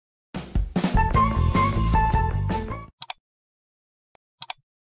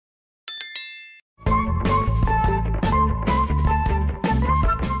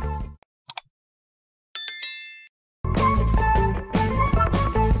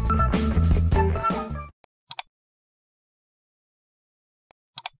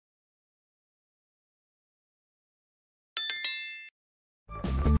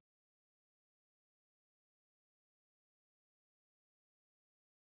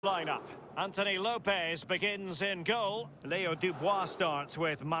Lineup. Anthony Lopez begins in goal. Leo Dubois starts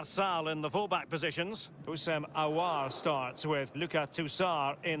with Marçal in the fullback positions. Houssem Aouar starts with Lucas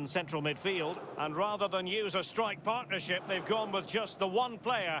Toussaint in central midfield. And rather than use a strike partnership, they've gone with just the one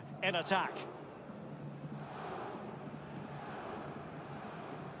player in attack.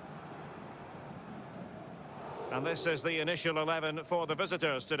 And this is the initial 11 for the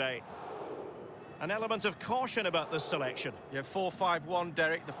visitors today. An element of caution about this selection. Yeah, 4-5-1,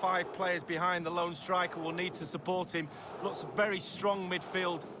 Derek. The 5 players behind the lone striker will need to support him. Looks very strong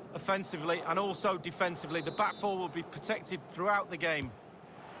midfield offensively and also defensively. The back four will be protected throughout the game.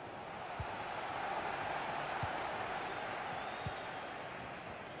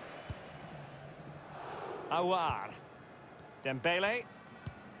 Aouar. Dembele.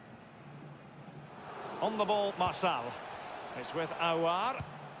 On the ball, Marçal. It's with Aouar.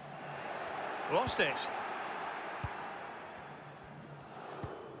 Lost it.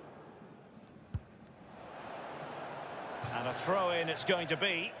 And a throw-in it's going to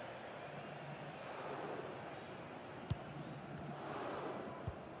be.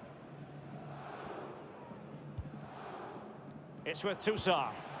 It's with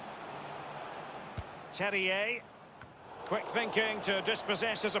Toussaint. Terrier. Quick thinking to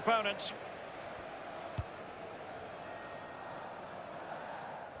dispossess his opponent.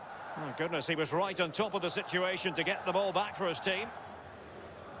 Oh, goodness, he was right on top of the situation to get the ball back for his team.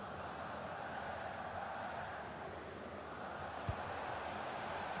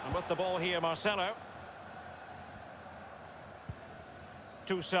 And with the ball here, Marcelo.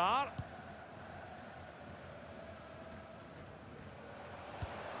 Toussaint.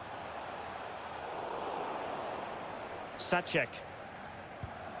 Sacek.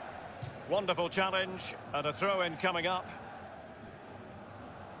 Wonderful challenge, and a throw-in coming up.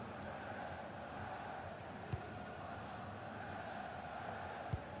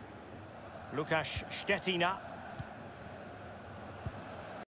 Łukasz Szczetina.